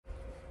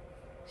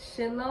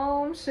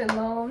Shalom,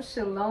 shalom,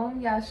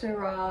 shalom,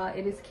 Yasharah.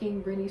 It is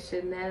King Brittany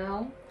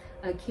Chanel.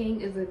 A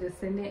king is a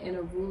descendant and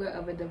a ruler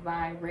of a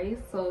divine race.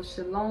 So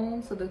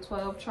shalom to the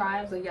 12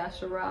 tribes of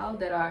Yasharah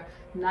that are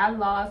not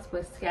lost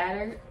but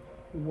scattered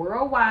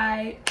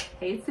worldwide.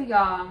 Hey to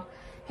y'all.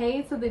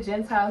 Hey to the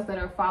Gentiles that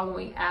are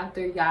following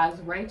after Yah's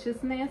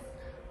righteousness.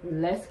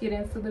 Let's get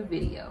into the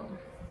video.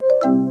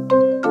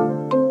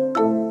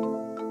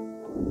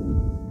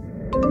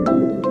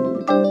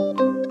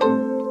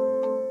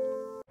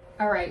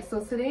 Alright, so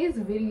today's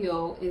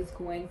video is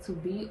going to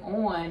be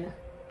on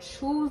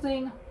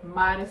choosing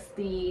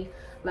modesty.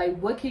 Like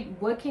what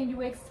can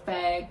you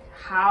expect?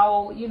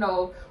 How,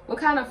 what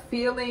kind of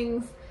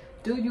feelings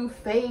do you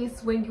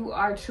face when you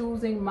are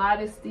choosing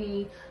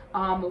modesty?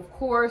 Of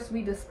course,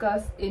 we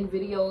discussed in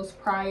videos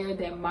prior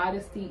that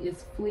modesty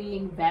is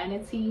fleeing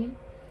vanity.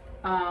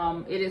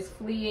 It is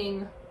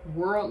fleeing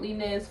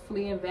worldliness,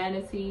 fleeing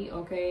vanity.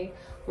 Okay,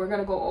 we're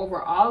gonna go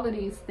over all of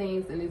these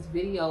things in this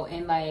video,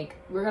 and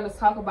we're gonna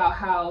talk about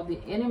how the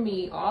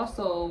enemy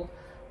also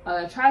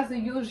tries to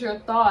use your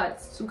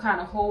thoughts to kind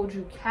of hold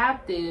you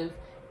captive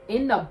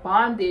in the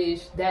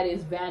bondage that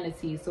is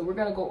vanity. So we're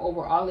gonna go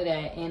over all of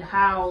that and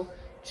how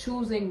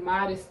choosing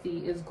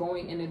modesty is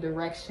going in the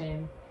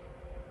direction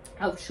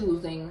of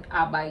choosing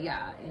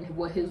Abaya and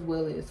what his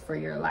will is for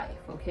your life.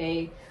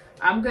 Okay,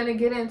 I'm gonna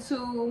get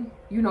into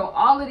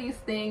all of these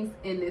things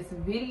in this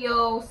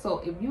video. So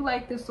if you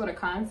like this sort of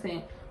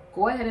content,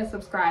 go ahead and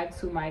subscribe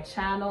to my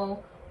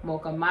channel,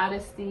 Mocha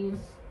Modesty,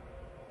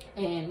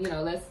 and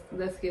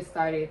let's get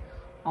started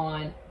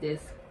on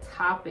this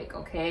topic.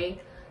 Okay,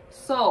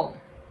 so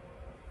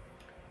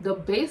the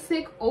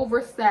basic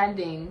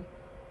understanding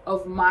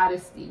of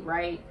modesty,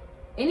 right?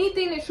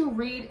 Anything that you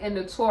read in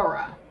the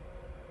Torah,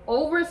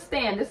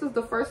 understand, this is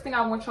the first thing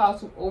I want y'all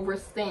to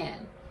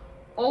understand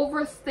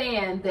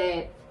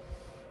that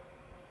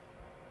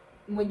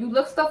when you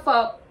look stuff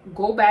up,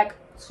 go back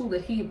to the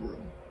Hebrew,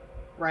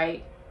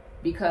 right?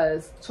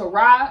 Because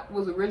Torah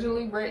was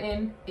originally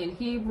written in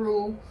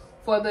Hebrew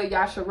for the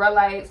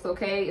Yasharelites.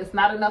 Okay, it's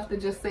not enough to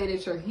just say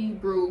that you're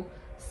Hebrew.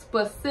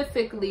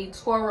 Specifically,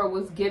 Torah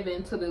was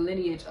given to the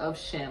lineage of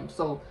Shem.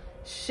 So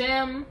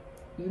Shem,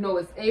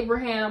 it's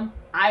Abraham,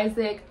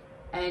 Isaac,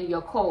 and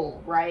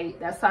Yaakov, right?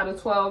 That's how the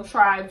 12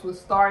 tribes was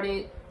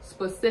started.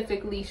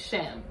 Specifically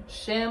Shem.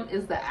 Shem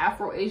is the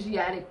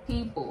Afro-Asiatic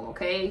people,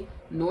 okay?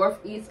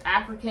 Northeast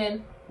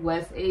African,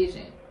 West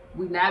Asian.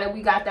 Now that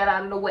we got that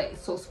out of the way.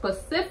 So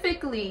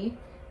specifically,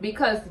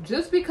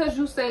 just because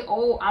you say,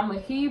 oh, I'm a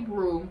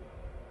Hebrew,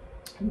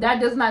 that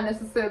does not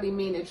necessarily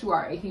mean that you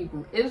are a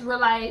Hebrew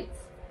Israelite,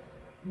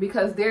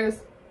 because there's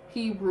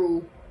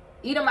Hebrew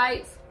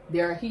Edomites,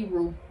 there are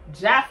Hebrew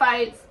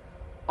Japhites,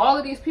 all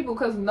of these people,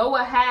 because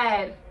Noah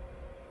had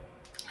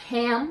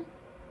Ham,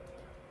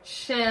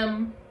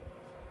 Shem,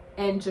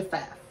 and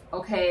Japheth.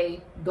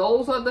 Okay,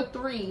 those are the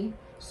three.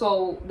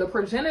 So the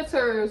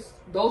progenitors,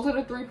 those are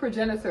the three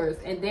progenitors,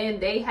 and then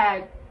they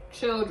had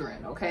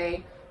children.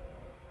 Okay,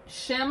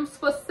 Shem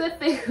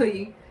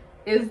specifically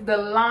is the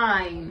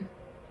line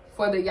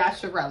for the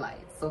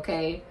Yasharelites.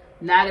 Okay,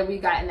 now that we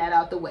gotten that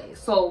out the way,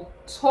 so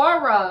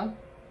Torah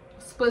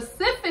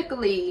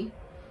specifically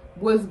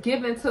was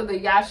given to the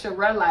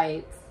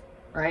Yasharelites,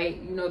 right?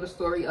 You know the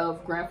story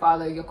of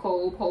grandfather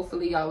Yaakov.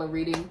 Hopefully y'all are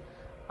reading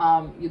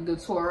the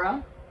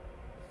Torah,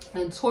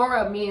 and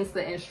Torah means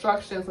the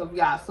instructions of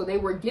Yah. So they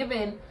were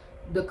given,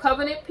 the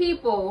covenant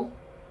people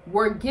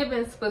were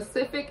given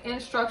specific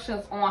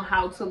instructions on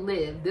how to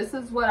live. This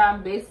is what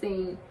I'm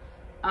basing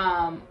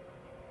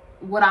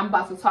what I'm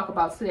about to talk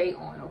about today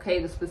on. Okay,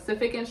 the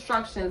specific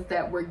instructions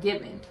that were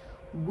given.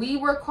 We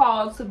were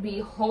called to be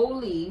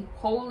holy.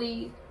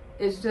 Holy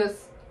is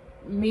just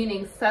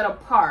meaning set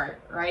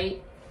apart,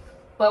 right?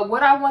 But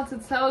what I want to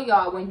tell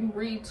y'all, when you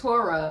read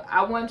Torah,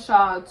 I want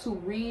y'all to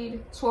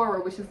read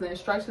Torah, which is the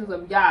instructions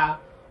of Yah,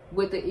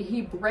 with the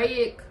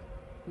Hebraic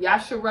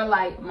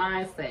Yasharelite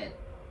mindset.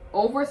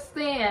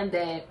 Understand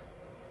that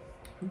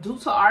due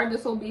to our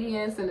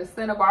disobedience and the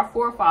sin of our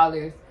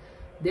forefathers,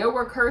 there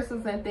were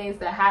curses and things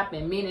that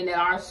happened, meaning that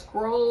our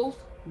scrolls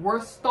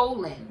were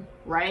stolen,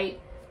 right?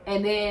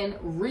 And then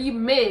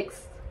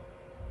remixed,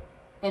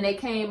 and they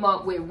came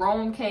up with,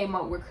 Rome came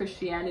up with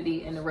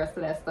Christianity and the rest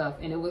of that stuff.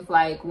 And it was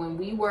like when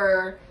we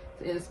were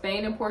in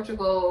Spain and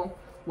Portugal,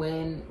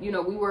 when, we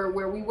were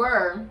where we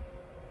were,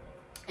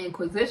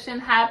 Inquisition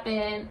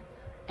happened,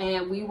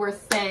 and we were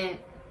sent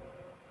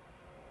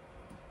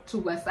to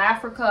West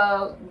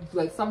Africa.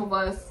 Like some of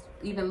us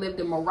even lived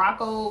in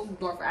Morocco,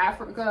 North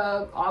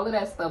Africa, all of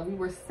that stuff. We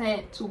were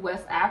sent to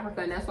West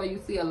Africa, and that's why you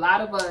see a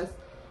lot of us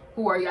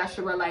who are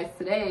Yasharelites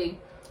today,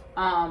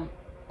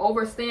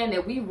 understand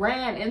that we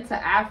ran into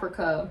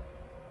Africa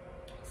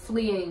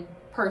fleeing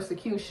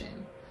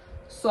persecution.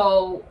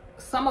 So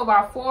some of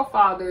our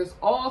forefathers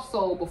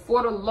also,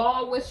 before the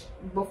law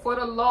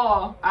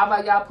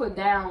Abaya put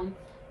down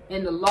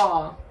in the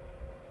law,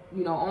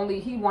 only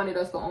he wanted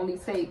us to only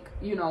take,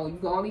 you can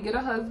only get a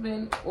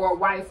husband or a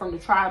wife from the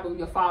tribe of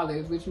your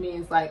fathers, which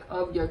means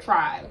of your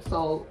tribe.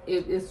 So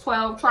if it's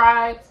 12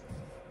 tribes,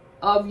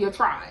 of your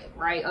tribe,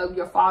 right? Of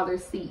your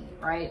father's seed,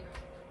 right?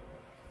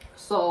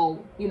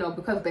 So, you know,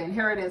 because the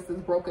inheritance is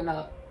broken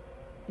up,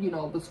 you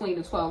know, between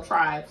the 12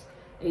 tribes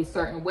a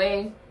certain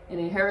way, and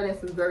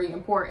inheritance is very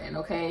important,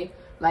 okay?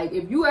 Like,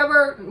 if you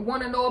ever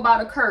want to know about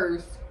a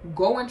curse,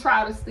 go and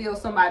try to steal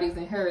somebody's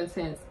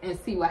inheritance and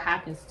see what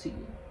happens to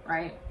you,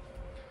 right?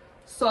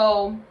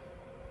 So,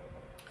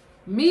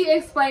 me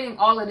explaining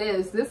all of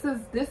this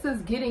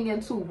is getting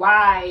into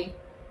why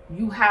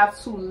you have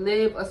to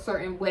live a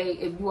certain way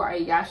if you are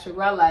a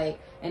Yasharelite,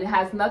 and it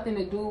has nothing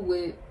to do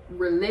with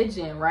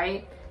religion,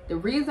 right? The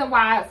reason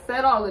why I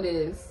said all of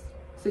this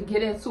to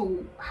get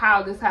into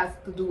how this has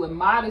to do with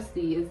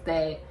modesty is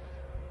that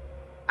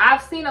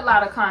I've seen a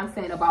lot of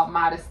content about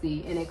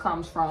modesty, and it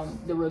comes from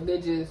the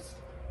religious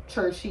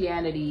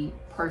churchianity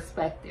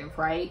perspective,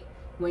 right?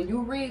 When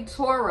you read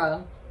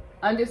Torah,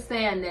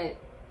 understand that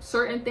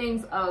certain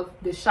things of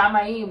the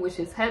Shamayim, which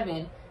is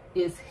heaven,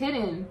 is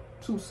hidden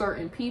to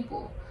certain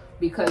people.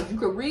 Because you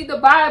could read the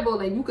Bible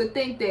and you could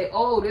think that,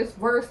 oh, this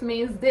verse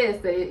means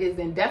this, that it is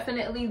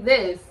indefinitely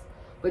this,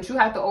 but you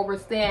have to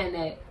understand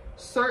that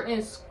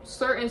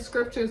certain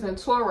scriptures in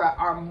Torah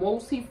are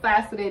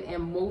multifaceted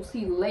and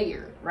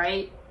multi-layered,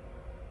 right?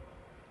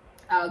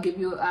 I'll give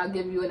you a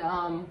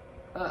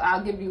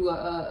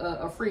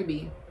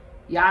freebie.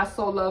 Yah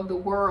so loved the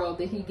world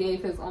that he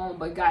gave his own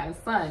begotten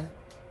son.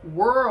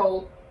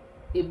 World,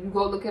 if you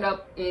go look it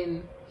up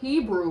in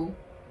Hebrew,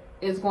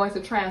 is going to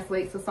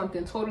translate to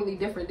something totally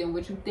different than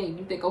what you think.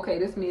 You think, okay,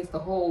 this means the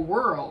whole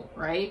world,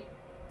 right?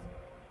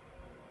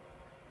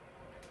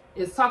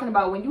 It's talking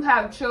about when you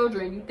have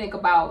children, you think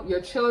about your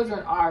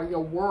children are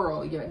your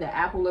world, the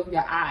apple of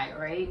your eye,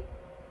 right?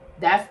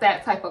 That's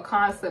that type of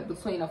concept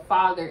between a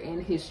father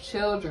and his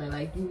children.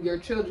 Like, your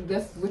children,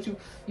 that's what you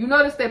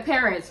notice their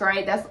parents,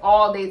 right? That's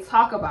all they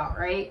talk about,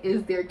 right?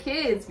 Is their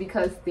kids,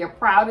 because they're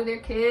proud of their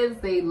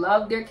kids. They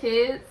love their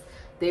kids.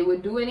 They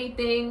would do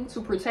anything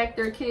to protect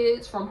their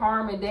kids from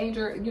harm and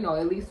danger, you know,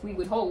 at least we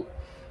would hope.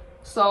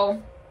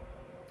 So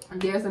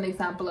there's an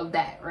example of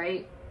that,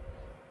 right?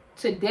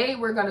 Today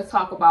we're going to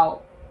talk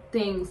about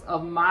things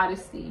of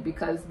modesty,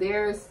 because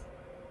there's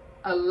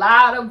a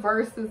lot of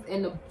verses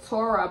in the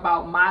Torah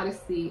about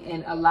modesty,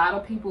 and a lot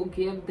of people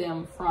give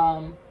them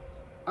from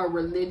a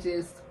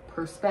religious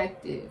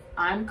perspective.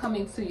 I'm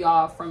coming to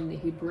y'all from the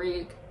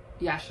Hebraic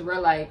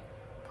Yasharelite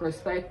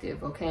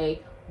perspective,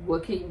 okay?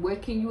 What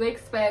can you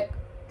expect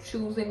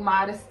choosing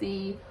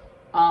modesty?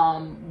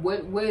 What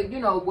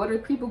are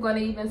people going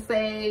to even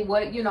say?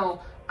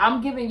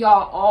 I'm giving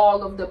y'all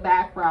all of the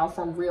background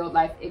from real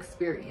life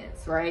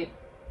experience, right?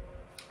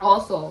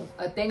 Also,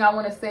 a thing I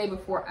want to say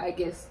before I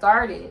get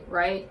started,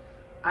 right?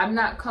 I'm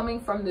not coming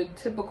from the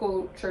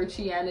typical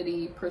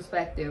churchianity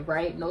perspective,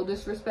 right? No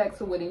disrespect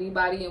to what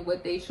anybody and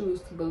what they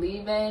choose to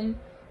believe in.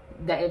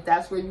 That if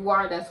that's where you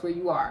are, that's where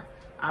you are.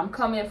 I'm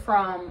coming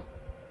from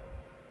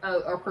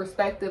a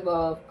perspective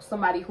of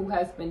somebody who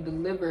has been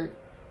delivered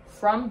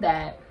from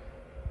that.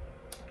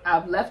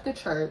 I've left the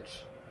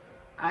church.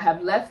 I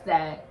have left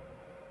that,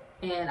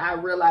 and I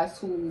realized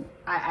who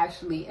I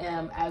actually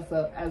am as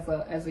a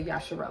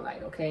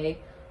Yasharelite, okay?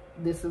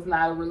 This is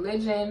not a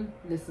religion.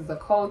 This is a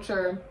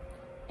culture.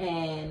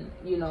 And,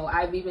 you know,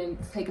 I've even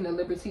taken the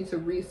liberty to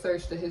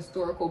research the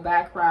historical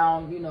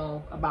background, you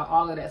know, about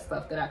all of that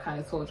stuff that I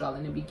kind of told y'all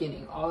in the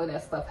beginning. All of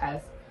that stuff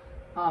has,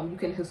 you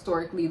can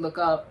historically look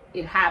up.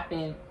 It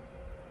happened.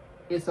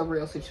 It's a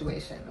real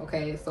situation,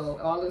 okay? So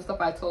all the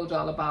stuff I told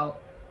y'all about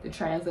the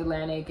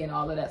transatlantic and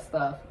all of that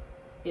stuff,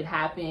 it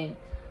happened.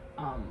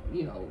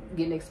 You know,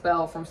 getting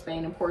expelled from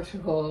Spain and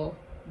Portugal,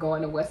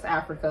 going to West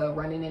Africa,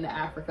 running into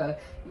Africa.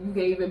 You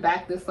can even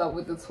back this up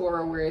with the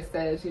Torah where it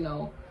says, you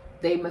know,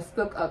 they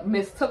mistook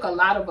a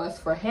lot of us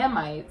for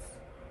Hamites,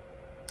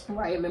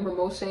 right? Remember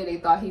Moshe, they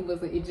thought he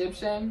was an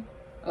Egyptian,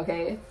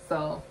 okay?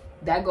 So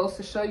that goes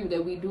to show you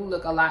that we do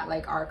look a lot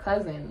like our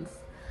cousins.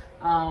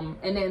 And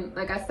then,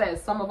 like I said,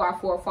 some of our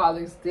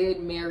forefathers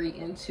did marry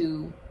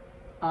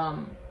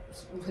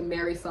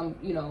some,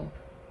 you know,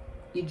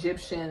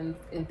 Egyptians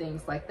and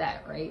things like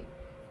that, right?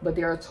 But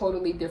they're a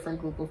totally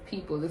different group of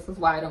people. This is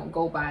why I don't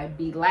go by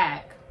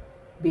black,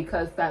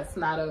 because that's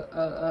not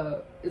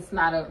it's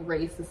not a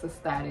race, it's a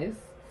status,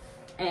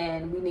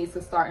 and we need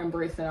to start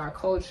embracing our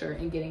culture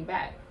and getting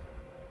back.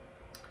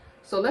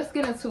 So let's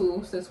get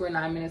into, since we're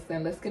 9 minutes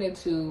in, let's get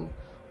into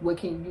what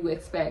can you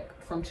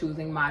expect from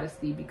choosing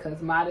modesty,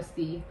 because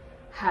modesty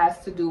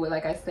has to do with,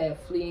 like I said,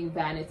 fleeing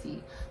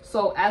vanity.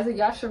 So as a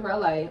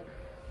Yasharelite,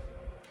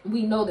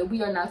 we know that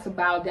we are not to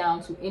bow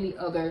down to any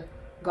other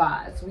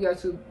gods.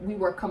 We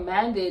were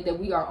commanded that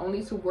we are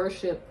only to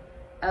worship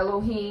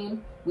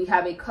Elohim. We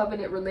have a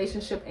covenant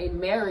relationship, a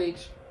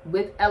marriage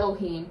with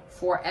Elohim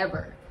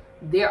forever.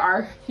 There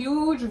are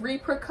huge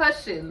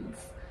repercussions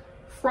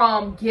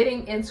from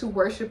getting into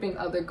worshiping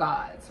other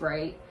gods,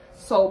 right?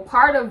 So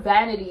part of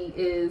vanity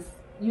is,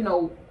 you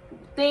know,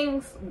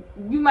 things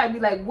you might be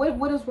like,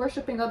 what is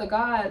worshiping other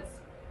gods?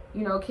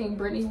 You know, King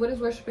Brittany, what is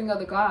worshiping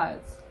other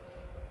gods?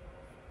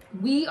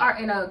 we are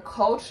in a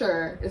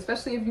culture,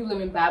 especially if you live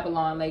in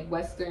Babylon, like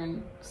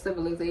Western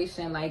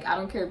civilization, like I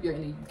don't care if you're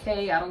in the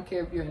UK, I don't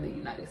care if you're in the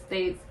United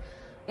States,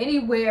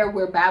 anywhere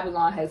where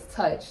Babylon has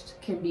touched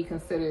can be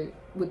considered,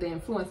 with the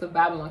influence of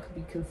Babylon, could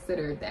be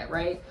considered that,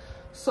 right?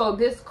 So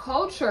this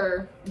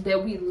culture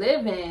that we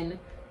live in,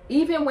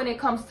 even when it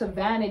comes to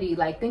vanity,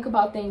 like think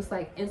about things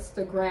like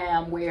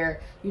Instagram, where,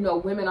 you know,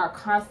 women are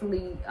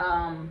constantly,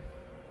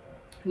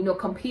 you know,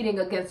 competing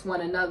against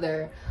one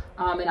another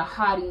in a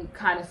haughty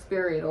kind of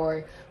spirit,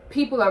 or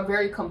people are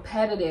very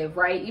competitive,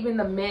 right? Even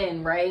the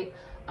men, right?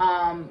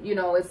 You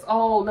know, it's,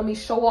 oh, let me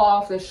show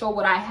off and show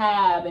what I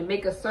have and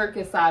make a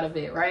circus out of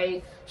it,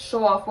 right?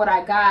 Show off what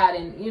I got.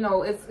 And, you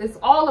know, it's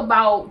all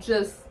about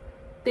just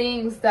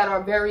things that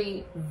are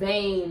very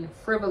vain,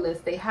 frivolous.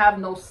 They have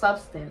no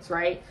substance,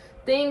 right?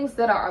 Things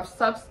that are of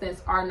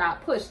substance are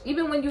not pushed.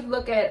 Even when you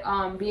look at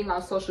being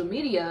on social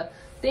media,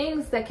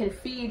 things that can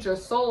feed your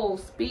soul,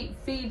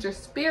 feed your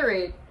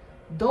spirit,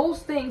 those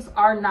things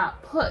are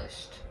not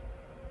pushed,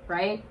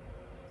 right?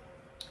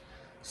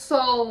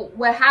 So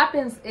what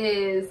happens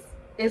is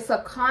it's a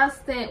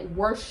constant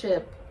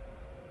worship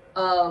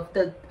of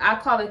I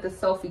call it the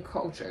selfie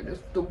culture,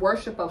 the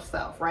worship of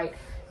self, right?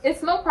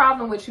 It's no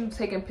problem with you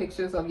taking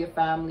pictures of your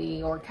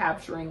family or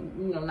capturing,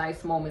 you know,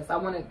 nice moments. I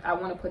want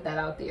to put that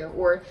out there.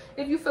 Or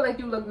if you feel like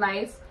you look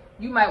nice,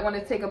 you might want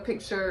to take a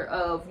picture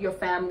of your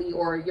family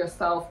or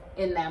yourself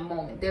in that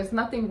moment. There's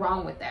nothing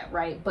wrong with that,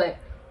 right? But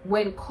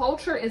when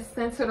culture is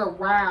centered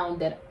around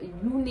that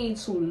you need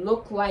to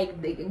look like,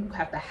 you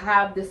have to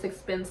have this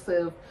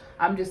expensive,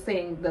 I'm just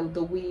saying the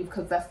weave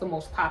because that's the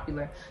most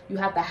popular. You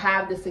have to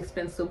have this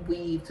expensive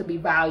weave to be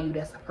valued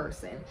as a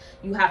person.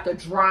 You have to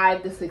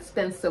drive this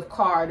expensive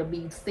car to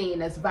be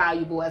seen as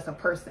valuable as a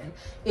person.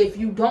 If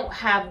you don't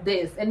have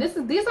this, and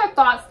these are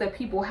thoughts that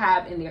people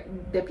have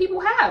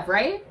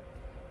right?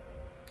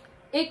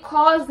 It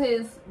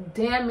causes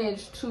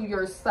damage to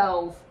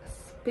yourself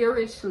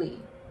spiritually.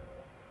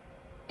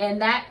 And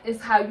that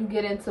is how you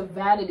get into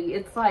vanity.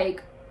 It's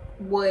like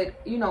what,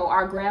 you know,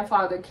 our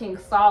grandfather, King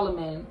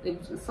Solomon,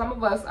 some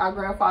of us, our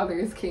grandfather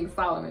is King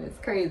Solomon. It's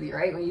crazy,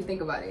 right? When you think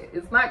about it.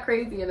 It's not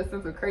crazy in the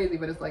sense of crazy,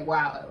 but it's like,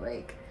 wow,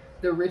 like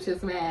the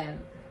richest man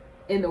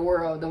in the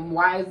world, the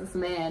wisest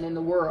man in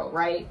the world,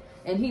 right?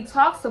 And he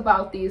talks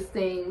about these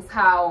things,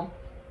 how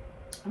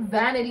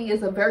vanity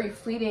is a very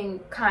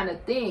fleeting kind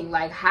of thing,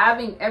 like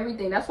having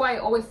everything. That's why it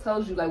always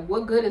tells you, like,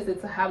 what good is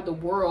it to have the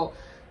world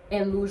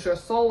and lose your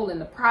soul in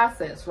the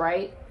process,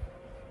 right?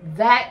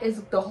 That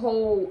is the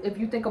whole, if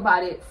you think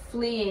about it,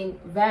 fleeing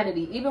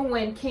vanity. Even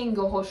when King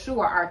Yehoshua,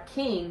 our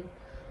king,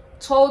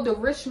 told the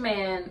rich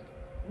man,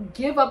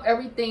 give up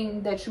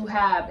everything that you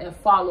have and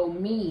follow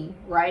me,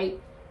 right?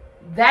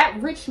 That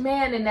rich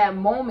man in that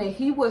moment,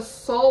 he was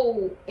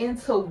so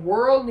into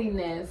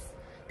worldliness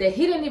that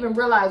he didn't even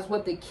realize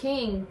what the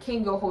King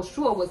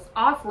Yehoshua, was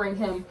offering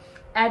him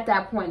at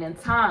that point in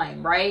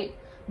time, right?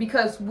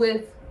 Because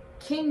with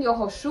King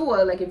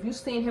Yehoshua, like if you've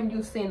seen him,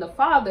 you've seen the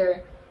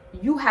Father,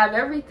 you have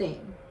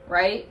everything,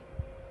 right?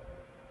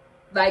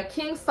 Like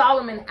King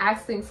Solomon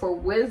asking for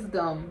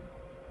wisdom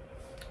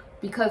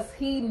because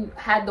he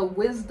had the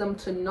wisdom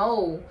to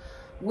know.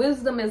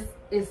 Wisdom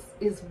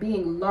is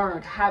being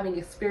learned, having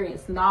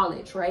experience,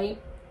 knowledge, right?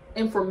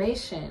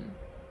 Information,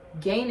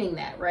 gaining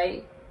that,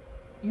 right?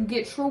 You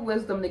get true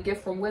wisdom, the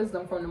gift from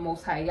wisdom from the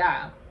Most High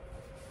Yah.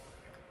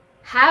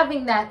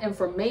 Having that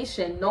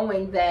information,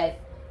 knowing that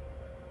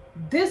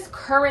this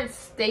current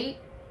state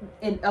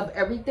of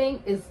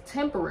everything is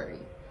temporary.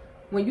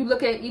 When you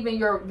look at even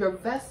your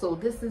vessel,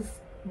 this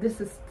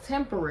is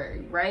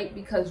temporary, right?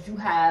 Because you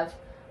have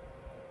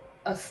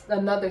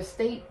another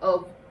state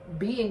of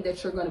being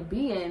that you're going to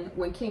be in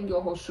when King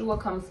Yehoshua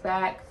comes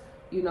back.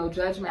 You know,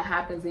 judgment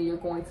happens and you're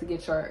going to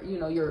get your, you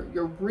know,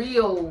 your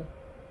real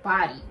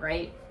body,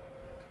 right?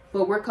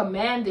 But we're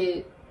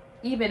commanded,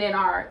 even in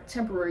our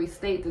temporary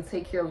state, to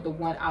take care of the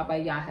one Abba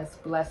Yah has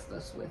blessed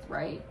us with,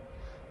 right?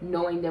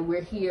 Knowing that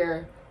we're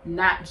here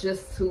not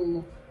just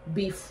to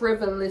be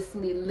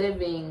frivolously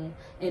living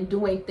and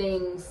doing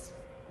things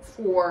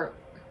for,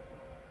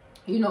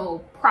 you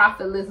know,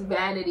 profitless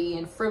vanity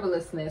and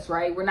frivolousness,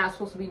 right? We're not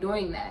supposed to be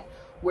doing that.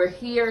 We're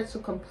here to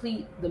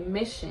complete the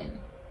mission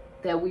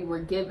that we were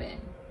given.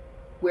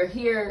 We're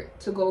here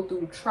to go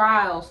through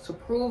trials to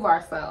prove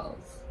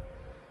ourselves.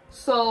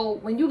 So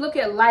when you look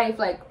at life,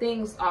 like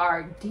things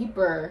are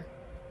deeper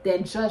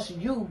than just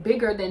you,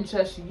 bigger than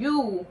just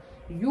you,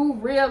 you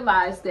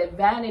realize that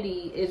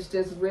vanity is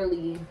just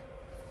really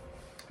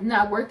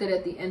not worth it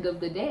at the end of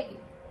the day.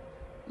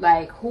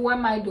 Like, who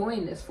am I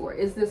doing this for?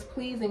 Is this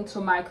pleasing to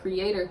my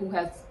creator who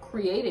has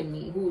created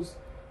me, whose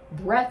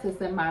breath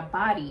is in my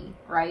body,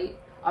 right?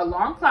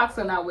 Alarm clocks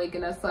are not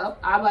waking us up.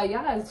 Abba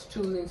Yah is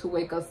choosing to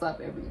wake us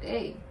up every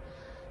day.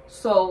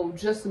 So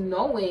just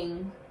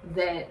knowing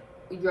that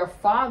your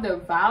Father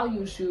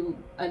values you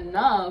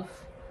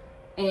enough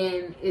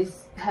and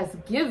has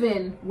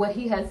given what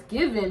he has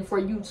given for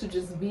you to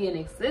just be in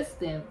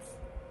existence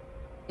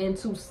and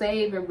to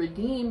save and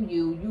redeem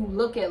you, you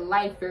look at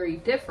life very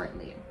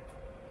differently.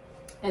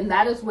 And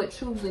that is what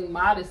choosing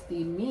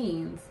modesty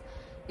means.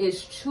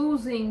 is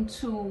choosing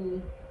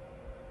to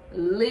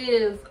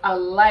live a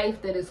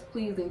life that is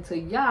pleasing to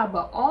Yah,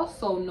 but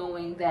also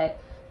knowing that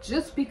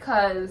just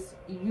because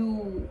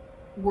you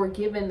were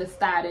given the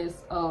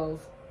status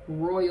of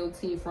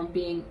royalty from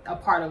being a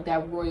part of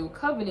that royal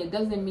covenant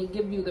doesn't mean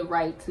give you the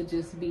right to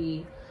just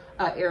be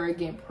an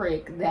arrogant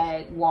prick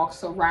that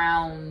walks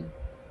around,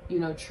 you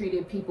know,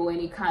 treating people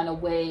any kind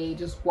of way,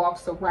 just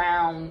walks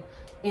around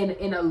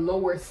in a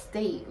lower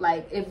state.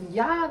 Like, if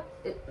Yah,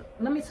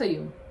 let me tell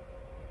you,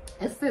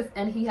 it says,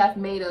 and he hath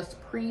made us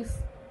priests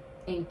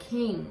and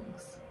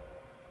kings.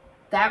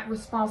 That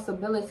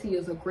responsibility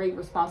is a great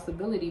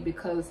responsibility,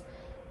 because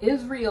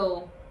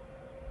Israel,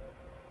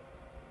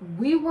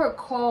 we were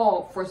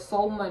called for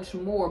so much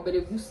more. But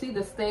if you see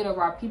the state of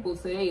our people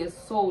today is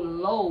so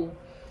low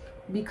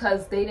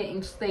because they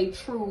didn't stay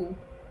true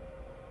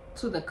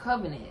to the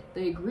covenant,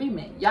 the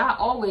agreement. Yah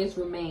always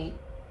remained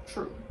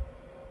true.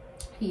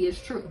 He is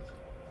truth.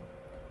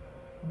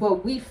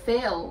 But we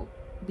failed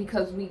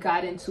because we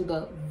got into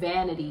the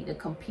vanity, the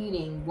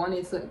competing,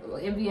 wanting to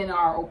envying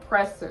our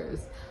oppressors,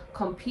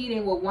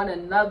 competing with one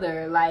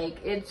another. Like,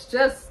 it's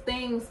just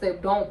things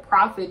that don't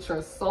profit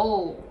your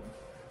soul.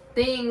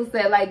 Things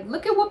that, like,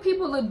 look at what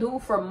people will do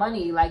for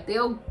money. Like,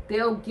 they'll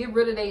get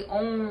rid of their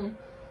own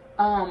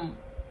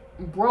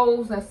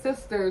bros and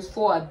sisters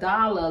for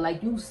 $1.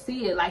 Like, you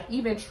see it. Like,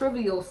 even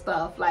trivial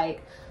stuff,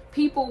 like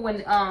people, when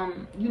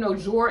you know,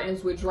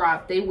 Jordans would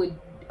drop, they would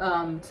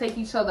take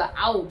each other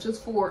out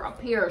just for a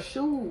pair of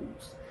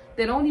shoes.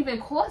 They don't even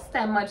cost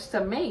that much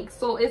to make.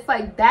 So it's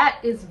like, that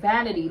is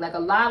vanity. Like, a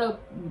lot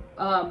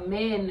of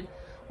men,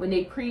 when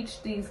they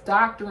preach these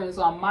doctrines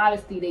on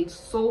modesty, they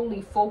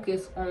solely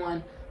focus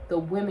on the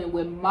women,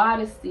 when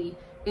modesty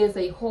is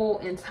a whole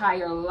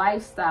entire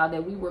lifestyle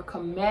that we were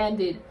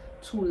commanded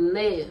to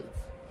live.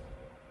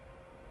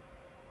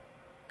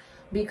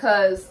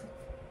 Because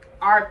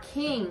our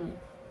king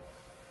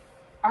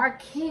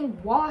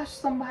washed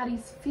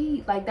somebody's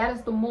feet. Like, that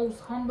is the most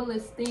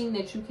humblest thing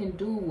that you can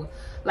do.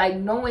 Like,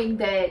 knowing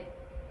that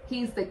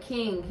he's the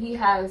king, he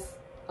has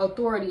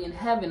authority in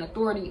heaven,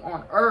 authority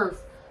on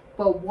earth,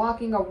 but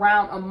walking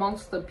around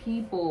amongst the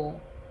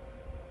people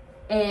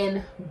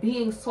and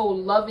being so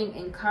loving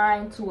and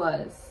kind to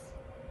us,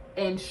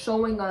 and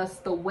showing us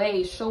the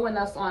way, showing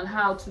us on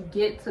how to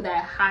get to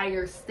that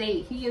higher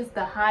state. He is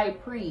the high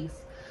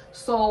priest.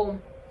 So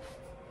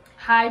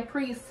high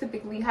priests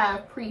typically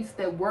have priests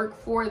that work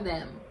for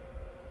them.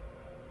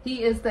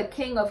 He is the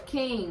King of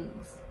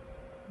Kings.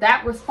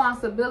 That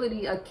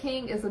responsibility, a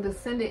king is a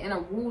descendant and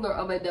a ruler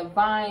of a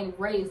divine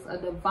race, a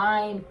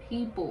divine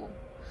people.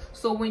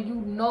 So when you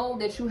know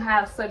that you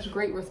have such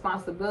great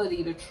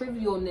responsibility, the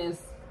trivialness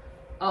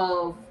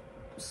of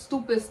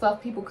stupid stuff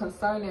people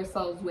concern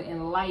themselves with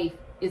in life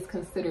is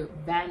considered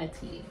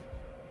vanity,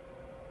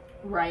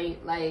 right?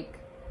 Like,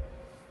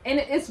 and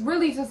it's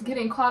really just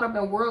getting caught up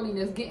in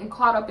worldliness, getting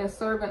caught up in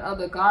serving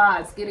other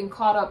gods, getting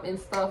caught up in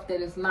stuff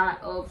that is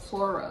not of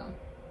Torah.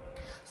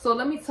 So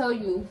let me tell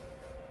you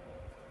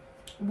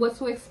what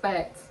to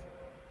expect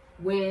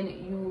when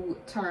you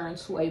turn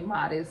to a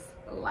modest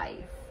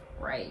life,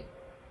 right?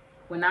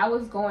 When I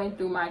was going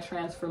through my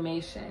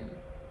transformation,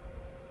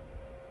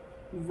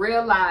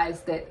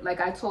 realize that, like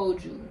I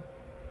told you,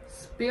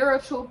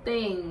 spiritual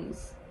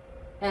things,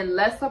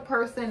 unless a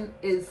person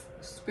is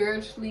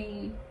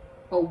spiritually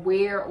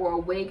aware or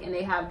awake and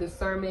they have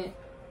discernment,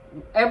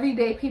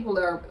 everyday people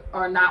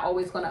are not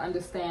always going to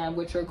understand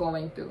what you're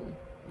going through.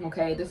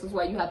 Okay, this is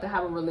why you have to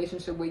have a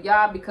relationship with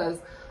Yah, because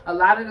a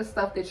lot of the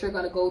stuff that you're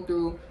going to go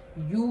through,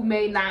 you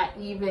may not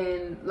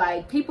even,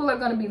 like, people are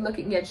going to be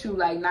looking at you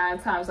like 9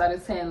 times out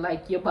of 10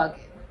 like you're bugging.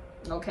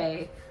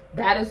 Okay,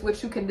 that is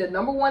what you can, the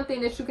number one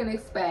thing that you can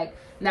expect.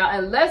 Now,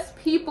 unless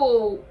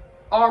people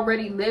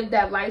already live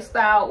that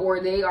lifestyle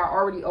or they are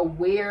already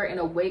aware and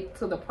awake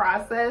to the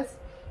process,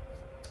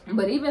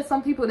 but even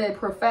some people that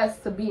profess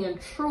to be in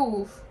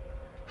truth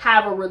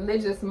have a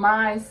religious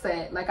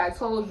mindset. Like I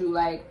told you,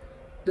 like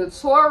the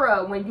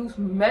Torah, when you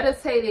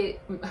meditate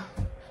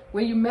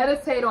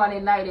on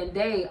it night and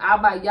day,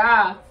 Abba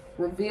Yah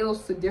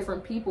reveals to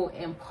different people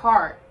in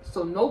part.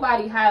 So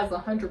nobody has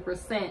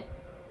 100%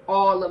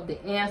 all of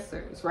the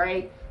answers,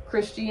 right?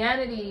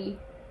 Christianity,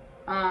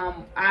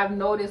 I've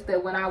noticed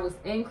that when I was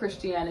in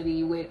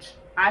Christianity, which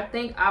I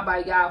thank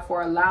Abba Yah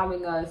for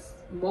allowing us,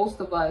 most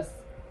of us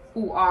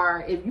who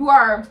are, if you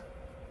are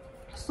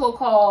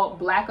so-called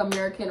Black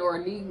American or a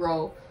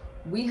Negro,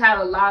 we had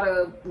a lot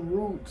of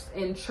roots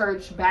in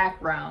church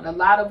background. A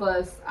lot of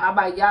us,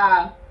 Abba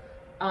Yah,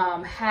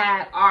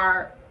 had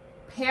our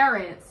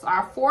parents,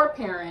 our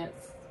forefathers,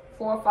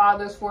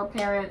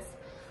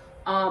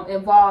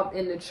 involved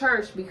in the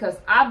church, because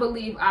I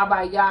believe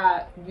Abba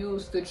Yah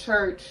used the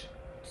church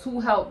to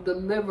help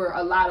deliver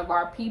a lot of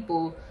our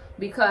people.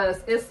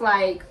 Because it's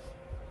like,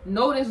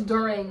 notice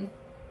during,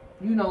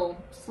 you know,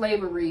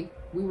 slavery,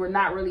 we were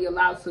not really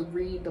allowed to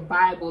read the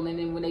Bible, and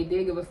then when they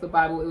did give us the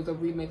Bible, it was a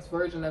remixed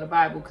version of the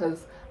Bible,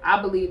 because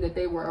I believe that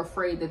they were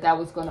afraid that that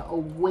was going to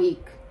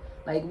awake.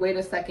 Like, wait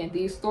a second,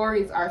 these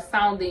stories are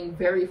sounding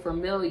very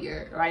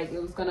familiar, right?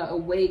 It was going to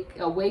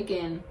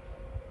awaken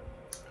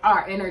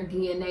our inner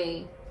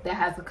DNA that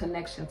has a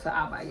connection to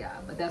Abaya.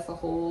 But that's a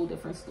whole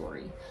different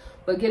story.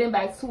 But getting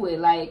back to it,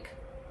 like,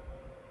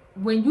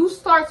 when you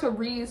start to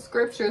read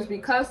scriptures,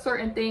 because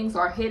certain things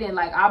are hidden,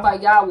 like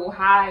Abaya will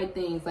hide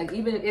things. Like,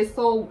 even it's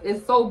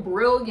so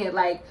brilliant.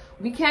 Like,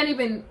 we can't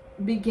even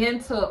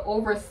begin to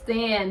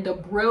understand the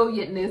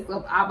brilliantness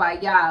of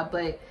Abaya.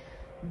 But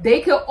they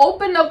can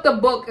open up the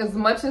book as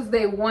much as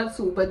they want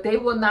to, but they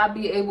will not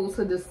be able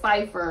to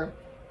decipher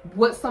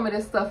what some of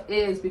this stuff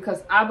is,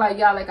 because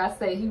Abaya, like I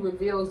said, he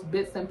reveals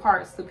bits and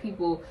parts to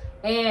people,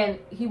 and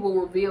he will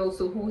reveal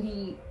to who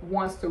he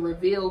wants to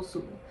reveal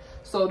to.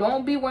 So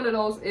don't be one of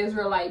those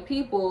Israelite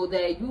people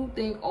that you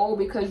think, oh,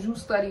 because you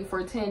studied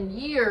for 10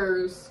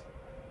 years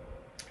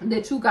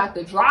that you got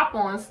the drop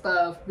on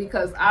stuff,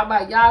 because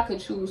Abaya could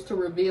choose to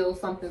reveal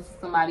something to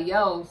somebody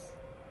else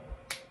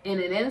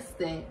in an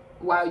instant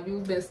while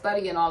you've been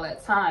studying all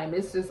that time.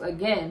 It's just,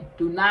 again,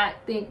 do not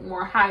think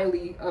more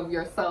highly of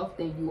yourself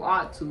than you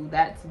ought to.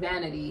 That's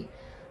vanity.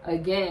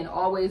 Again,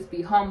 always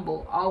be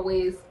humble.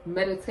 Always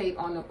meditate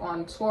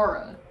on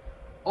Torah.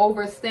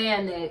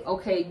 Understand that,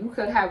 okay, you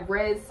could have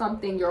read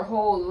something your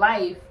whole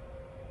life,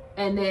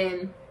 and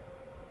then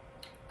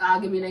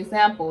I'll give you an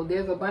example.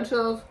 There's a bunch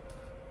of,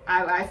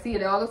 I see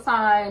it all the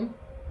time,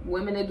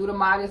 women that do the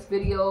modest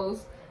videos,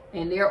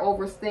 and their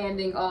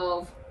understanding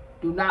of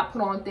do not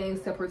put on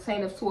things that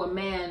pertain to a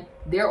man.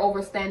 Their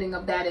understanding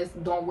of that is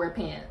don't wear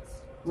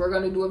pants. We're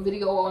going to do a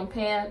video on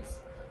pants,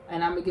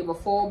 and I'm going to give a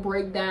full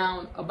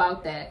breakdown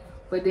about that.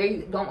 But they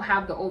don't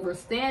have the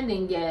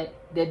understanding yet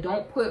that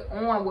don't put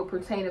on what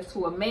pertains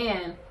to a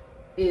man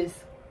is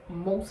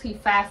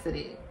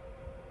multifaceted.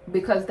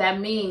 Because that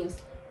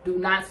means do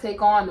not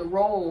take on the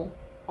role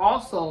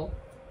also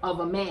of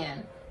a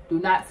man. Do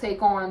not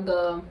take on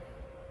the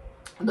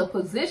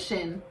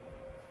position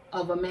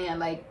of a man.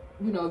 Like,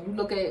 you know, if you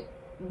look at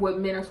what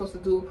men are supposed to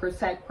do,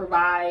 protect,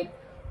 provide,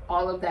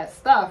 all of that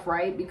stuff,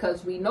 right?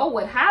 Because we know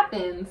what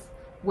happens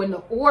when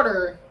the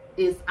order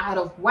is out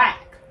of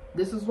whack.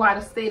 This is why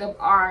the state of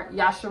our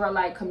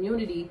Yasharalite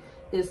community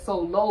is so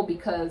low,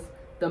 because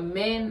the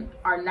men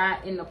are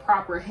not in the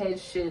proper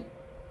headship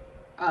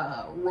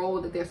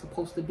role that they're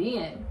supposed to be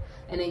in.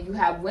 And then you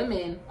have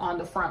women on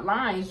the front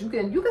lines. You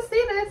can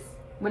see this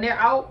when they're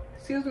out,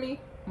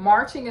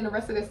 marching and the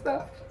rest of this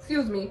stuff,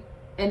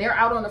 and they're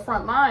out on the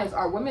front lines.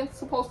 Are women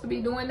supposed to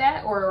be doing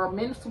that, or are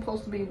men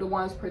supposed to be the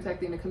ones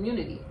protecting the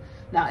community?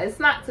 Now, it's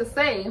not to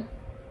say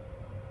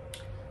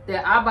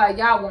that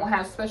Abaya won't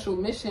have special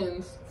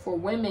missions for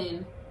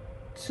women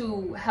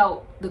to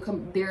help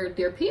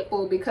their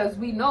people, because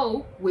we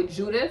know with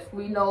Judith,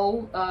 we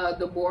know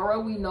Deborah,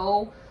 we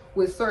know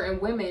with certain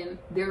women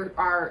there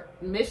are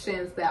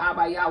missions that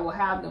Abaya will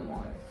have them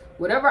on.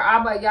 Whatever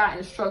Abaya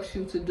instructs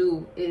you to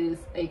do is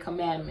a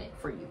commandment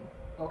for you,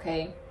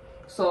 okay?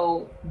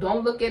 So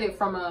don't look at it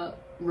from a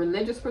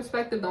religious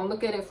perspective. Don't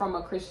look at it from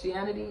a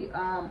Christianity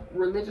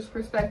religious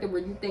perspective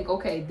where you think,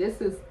 okay,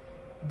 this is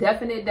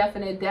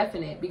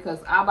definite, because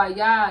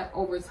Abaya,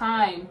 over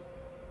time,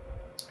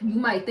 you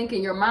might think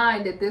in your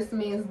mind that this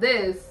means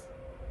this,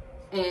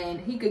 and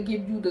he could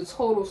give you the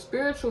total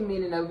spiritual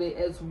meaning of it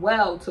as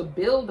well to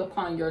build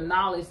upon your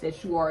knowledge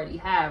that you already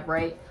have,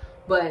 right?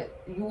 But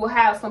you will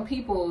have some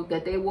people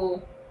that they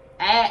will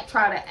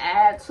try to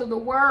add to the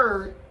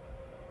word,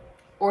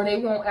 or they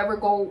won't ever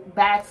go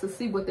back to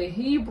see what the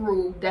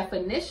Hebrew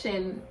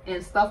definition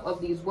and stuff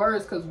of these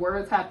words, because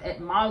words have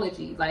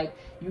etymology. Like,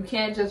 you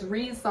can't just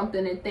read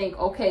something and think,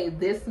 okay,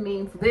 this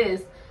means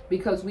this,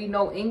 because we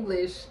know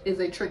English is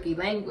a tricky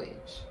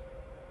language.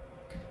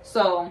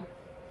 So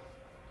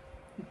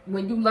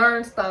when you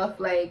learn stuff,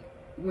 like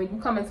when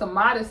you come into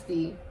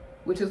modesty,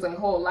 which is a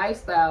whole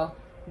lifestyle,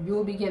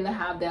 you'll begin to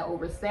have that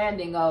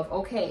understanding of,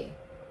 okay,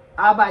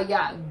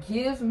 Abaya,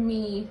 give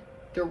me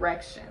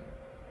direction.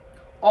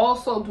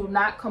 Also, do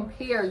not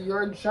compare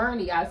your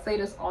journey. I say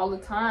this all the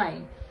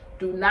time.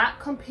 Do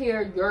not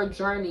compare your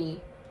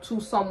journey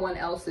to someone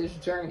else's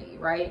journey,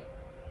 right?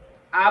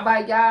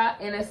 Abaya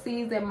in a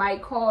season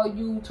might call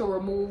you to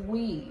remove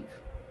weave,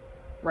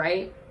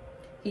 right?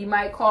 He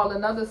might call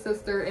another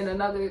sister in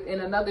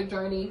another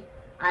journey,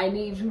 I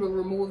need you to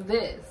remove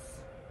this.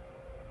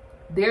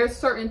 There's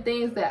certain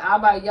things that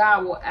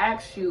Abaya will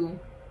ask you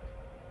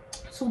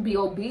to be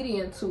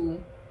obedient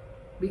to,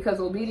 because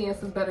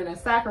obedience is better than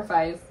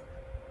sacrifice.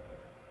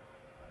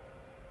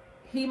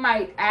 He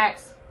might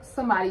ask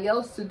somebody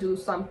else to do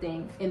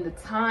something in the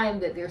time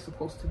that they're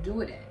supposed to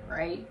do it in,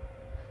 right?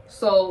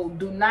 So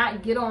do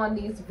not get on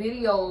these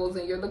videos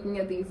and you're looking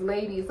at these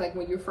ladies, like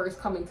when you're first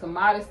coming to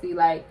modesty,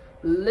 like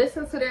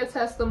listen to their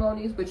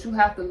testimonies, but you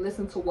have to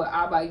listen to what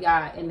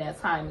Abaya in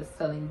that time is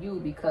telling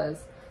you,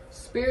 because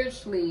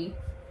spiritually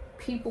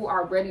people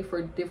are ready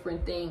for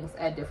different things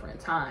at different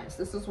times.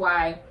 This is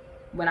why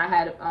when I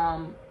had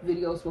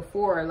videos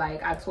before,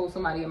 like I told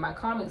somebody in my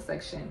comment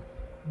section,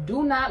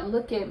 do not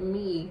look at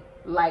me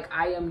like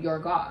I am your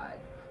God.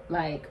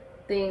 Like,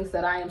 things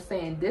that I am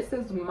saying, this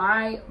is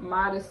my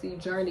modesty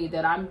journey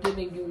that I'm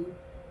giving you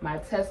my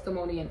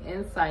testimony and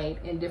insight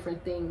and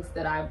different things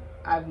that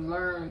I've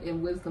learned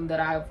and wisdom that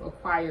I've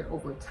acquired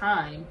over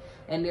time.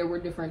 And there were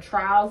different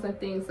trials and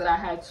things that I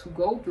had to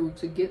go through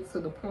to get to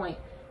the point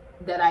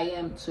that I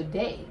am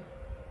today.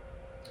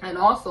 And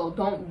also,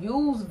 don't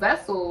use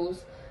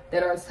vessels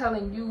that are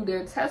telling you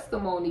their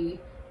testimony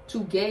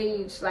to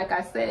gauge, like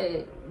I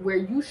said, where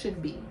you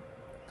should be.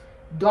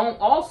 Don't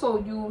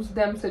also use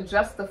them to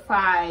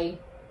justify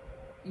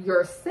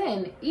your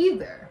sin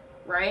either,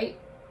 right?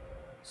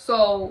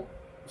 So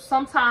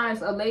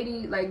sometimes a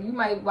lady, like, you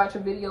might watch a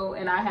video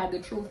and I had the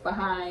truth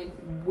behind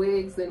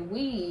wigs and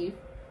weave,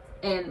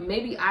 and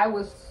maybe I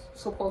was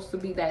supposed to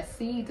be that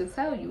seed to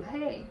tell you,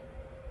 hey,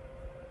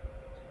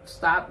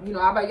 stop. You know,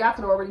 y'all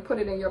could already put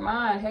it in your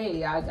mind,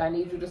 hey, I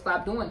need you to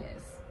stop doing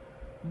this.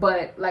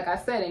 But like I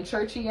said, in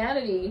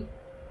churchianity,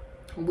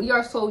 we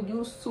are so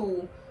used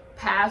to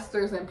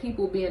pastors and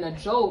people being a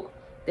joke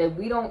that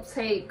we don't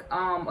take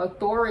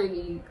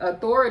authority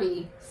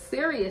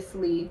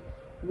seriously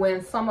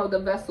when some of the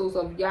vessels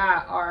of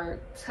Yah are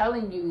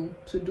telling you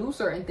to do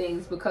certain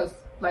things. Because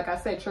like I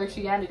said,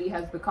 churchianity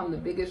has become the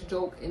biggest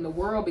joke in the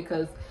world,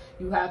 because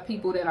you have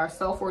people that are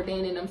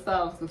self-ordaining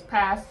themselves as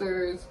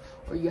pastors,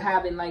 or you're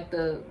having like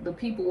the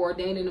people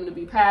ordaining them to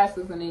be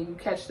pastors, and then you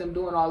catch them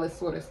doing all this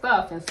sort of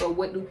stuff. And so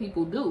what do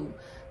people do?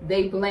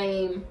 They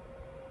blame,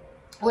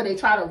 or they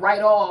try to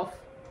write off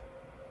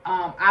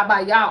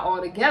Abba Yah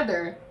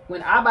altogether,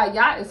 when Abba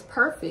Yah is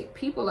perfect.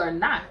 People are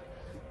not.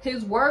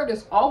 His word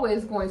is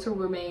always going to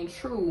remain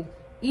true,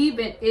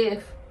 even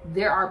if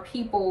there are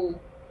people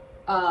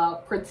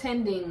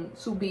pretending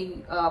to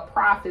be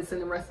prophets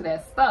and the rest of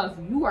that stuff.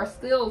 You are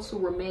still to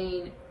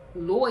remain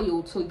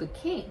loyal to the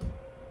king.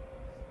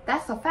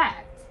 That's a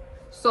fact.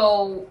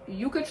 So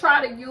you could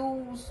try to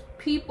use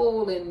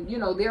people and, you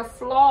know, their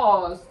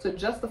flaws to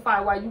justify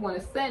why you want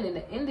to sin, and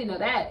the ending of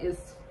that is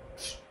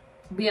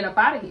being up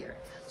out of here.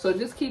 So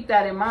just keep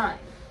that in mind.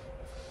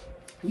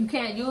 You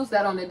can't use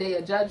that on the day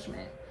of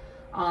judgment.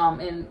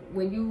 And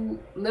when you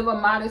live a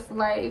modest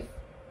life,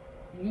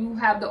 you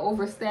have the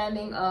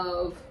understanding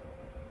of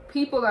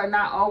people are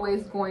not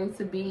always going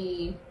to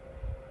be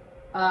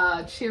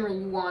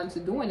cheering you on to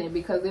doing it,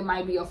 because it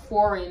might be a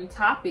foreign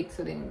topic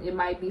to them. It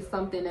might be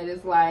something that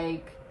is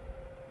like,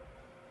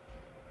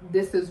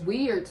 this is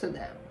weird to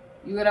them.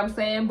 You get what I'm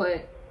saying?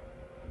 But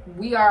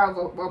we are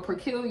a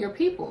peculiar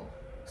people.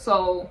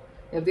 So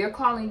if they're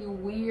calling you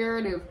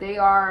weird, if they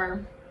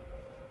are,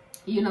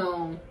 you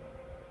know,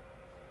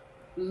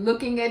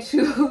 looking at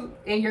you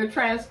in your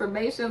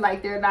transformation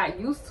like they're not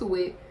used to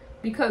it,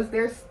 because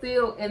they're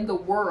still in the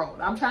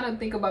world. I'm trying to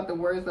think about the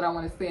words that I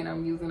want to say, and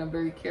I'm using them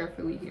very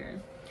carefully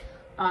here.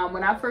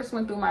 When I first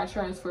went through my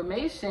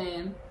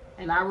transformation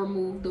and I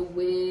removed the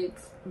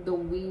wigs, the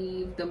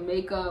weave, the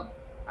makeup,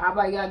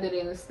 Abba Yah did it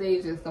in the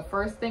stages. The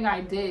first thing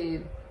I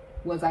did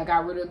was I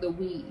got rid of the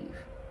weave.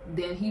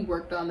 Then he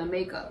worked on the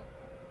makeup.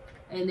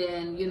 And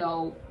then, you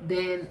know,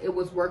 then it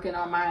was working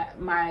on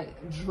my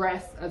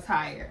dress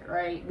attire,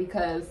 right?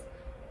 Because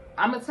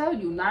I'm gonna tell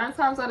you, 9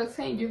 times out of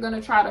 10, you're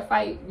gonna try to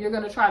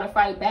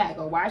fight back.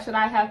 Or why should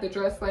I have to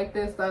dress like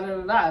this? Da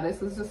da da da.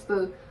 This is just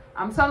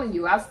I'm telling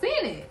you, I've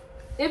seen it.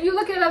 If you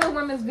look at other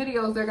women's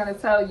videos, they're gonna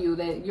tell you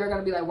that you're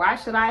gonna be like, why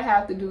should I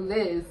have to do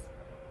this?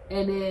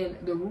 And then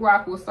the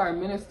Ruach will start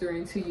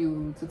ministering to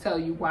you to tell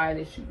you why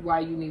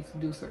you need to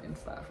do certain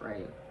stuff,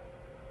 right?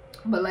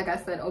 But like I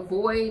said,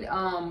 avoid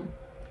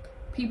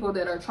people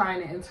that are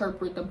trying to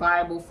interpret the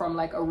Bible from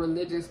like a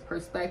religious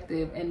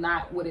perspective and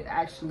not what it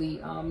actually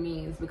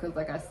means. Because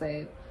like I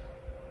said,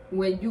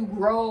 when you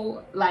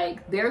grow,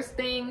 like, there's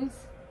things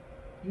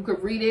you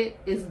could read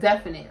it's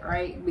definite,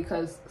 right?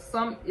 Because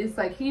it's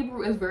like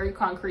Hebrew is very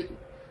concrete.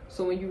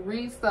 So when you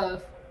read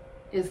stuff,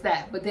 it's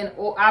that. But then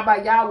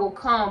Abba Yah will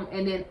come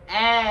and then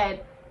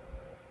add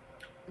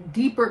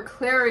deeper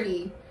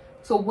clarity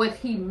to what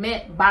he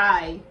meant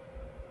by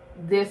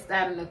this,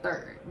 that, and the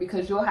third.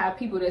 Because you'll have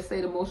people that say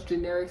the most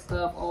generic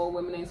stuff. Oh,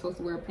 women ain't supposed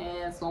to wear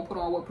pants. Don't put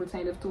on what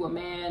pertaineth to a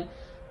man.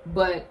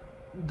 But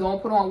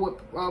don't put on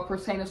what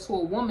pertaineth to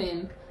a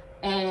woman.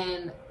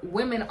 And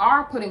women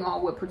are putting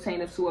on what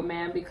pertaineth to a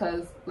man,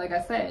 because, like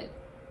I said,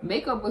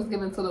 makeup was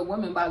given to the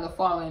women by the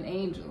fallen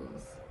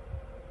angels.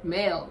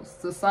 Males,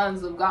 the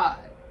sons of God,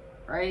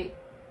 right?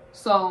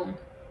 So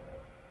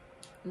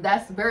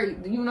that's very,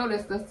 you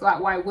notice that's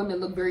why women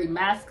look very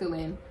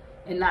masculine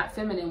and not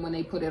feminine when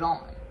they put it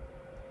on.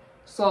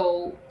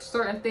 So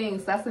certain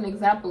things, that's an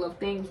example of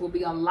things will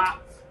be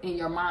unlocked in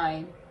your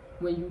mind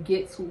when you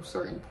get to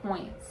certain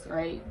points,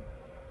 right?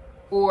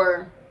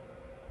 Or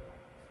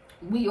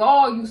we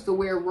all used to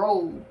wear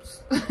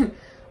robes.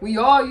 We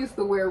all used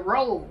to wear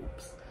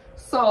robes.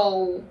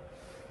 So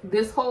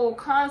this whole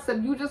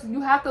concept,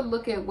 you have to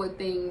look at what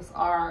things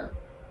are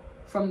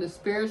from the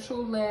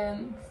spiritual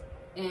lens.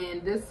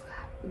 And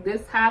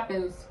this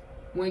happens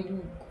when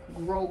you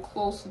grow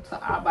closer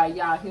to Abba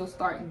Yah. He'll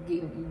start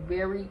getting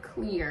very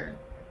clear,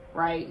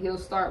 right? He'll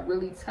start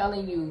really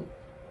telling you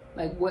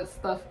like what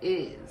stuff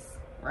is,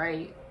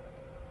 right?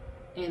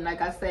 And like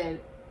I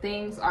said,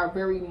 things are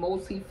very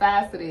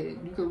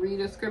multifaceted. You could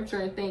read a scripture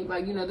and think,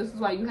 like, you know, this is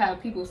why you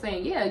have people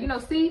saying, yeah, you know,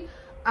 see,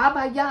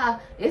 Abba Yah,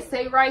 it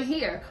say right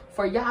here,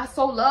 for Yah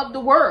so loved the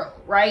world,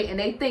 right? And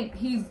they think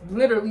he's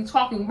literally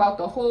talking about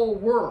the whole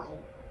world,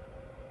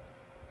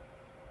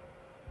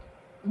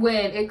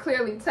 when it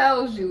clearly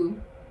tells you,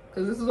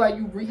 because this is why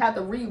you have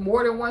to read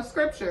more than one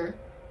scripture,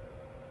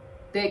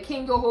 that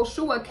King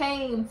Yehoshua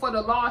came for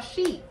the lost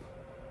sheep.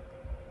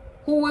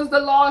 Who is the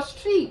lost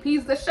sheep?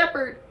 He's the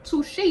shepherd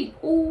to sheep.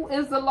 Who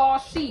is the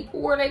lost sheep?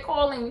 Who are they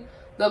calling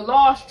the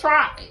lost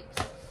tribes?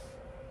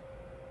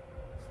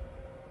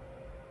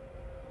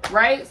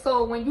 Right?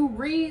 So when you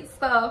read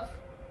stuff,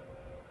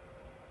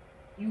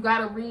 you got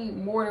to read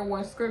more than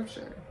one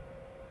scripture.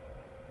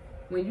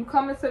 When you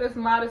come into this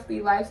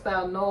modesty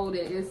lifestyle, know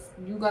that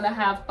you're going to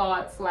have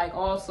thoughts, like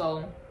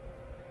also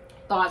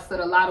thoughts that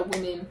a lot of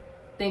women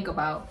think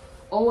about.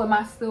 Oh, am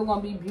I still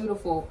going to be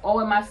beautiful?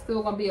 Oh, am I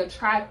still going to be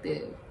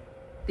attractive?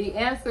 The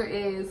answer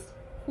is,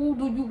 who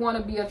do you want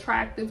to be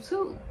attractive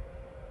to?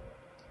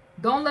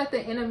 Don't let the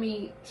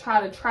enemy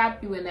try to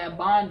trap you in that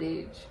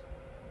bondage.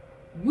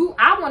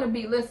 I want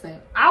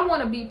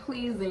to be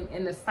pleasing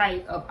in the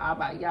sight of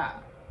Abba Yah.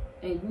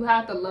 And you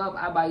have to love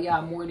Abba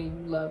Yah more than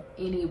you love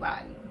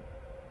anybody.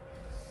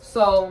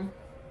 So,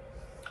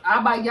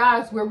 Abba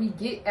Yah is where we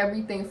get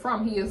everything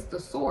from. He is the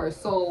source.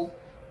 So,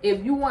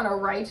 if you want a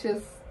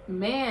righteous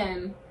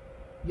man,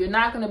 you're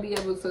not going to be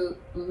able to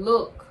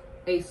look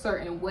a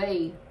certain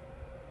way,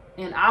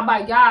 and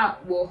Abba Yah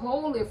will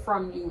hold it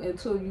from you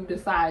until you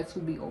decide to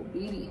be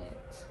obedient.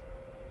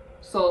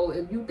 So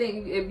if you're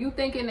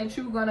thinking that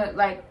you're gonna,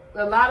 like,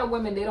 a lot of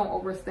women, they don't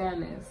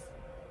understand this.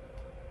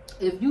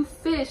 If you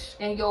fish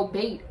and your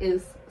bait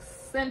is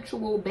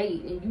sensual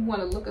bait and you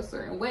want to look a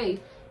certain way,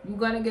 you're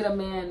gonna get a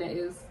man that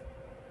is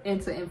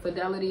into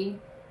infidelity.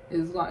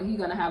 He's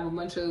gonna have a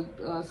bunch of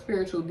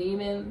spiritual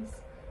demons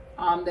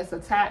that's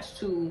attached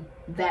to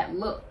that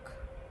look.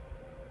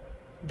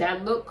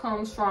 That look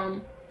comes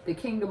from the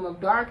kingdom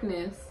of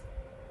darkness,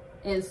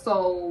 and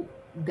so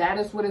that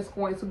is what is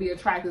going to be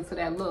attracted to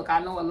that look. I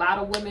know a lot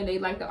of women, they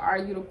like to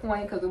argue the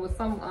point, because there was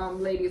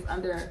some ladies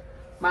under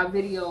my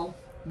video,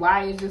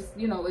 why it just,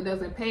 you know, it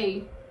doesn't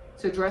pay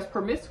to dress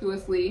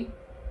promiscuously.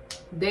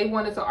 They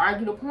wanted to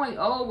argue the point.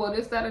 Oh, well,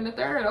 this, that, and the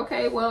third.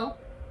 Okay, well,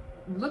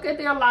 look at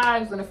their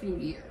lives in a few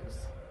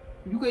years.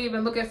 You could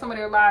even look at some of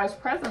their lives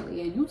presently,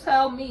 and you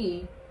tell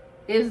me,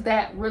 is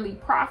that really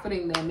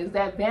profiting them? Is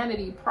that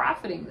vanity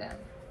profiting them?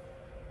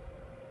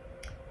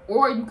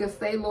 Or you can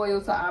stay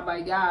loyal to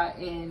Abba Yah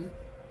and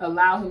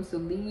allow him to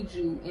lead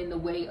you in the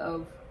way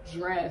of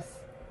dress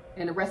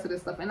and the rest of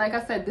this stuff. And like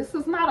I said, this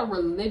is not a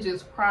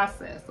religious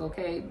process,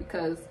 okay?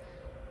 Because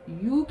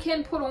you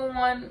can put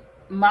on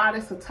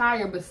modest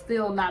attire but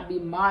still not be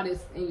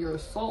modest in your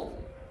soul.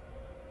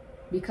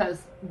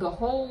 Because the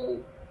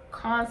whole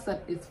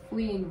concept is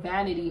fleeing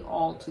vanity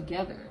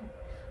altogether.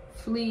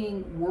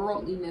 Fleeing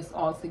worldliness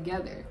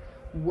altogether.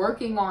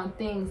 Working on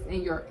things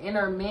in your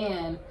inner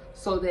man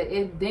so that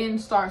it then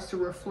starts to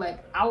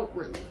reflect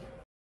outwardly.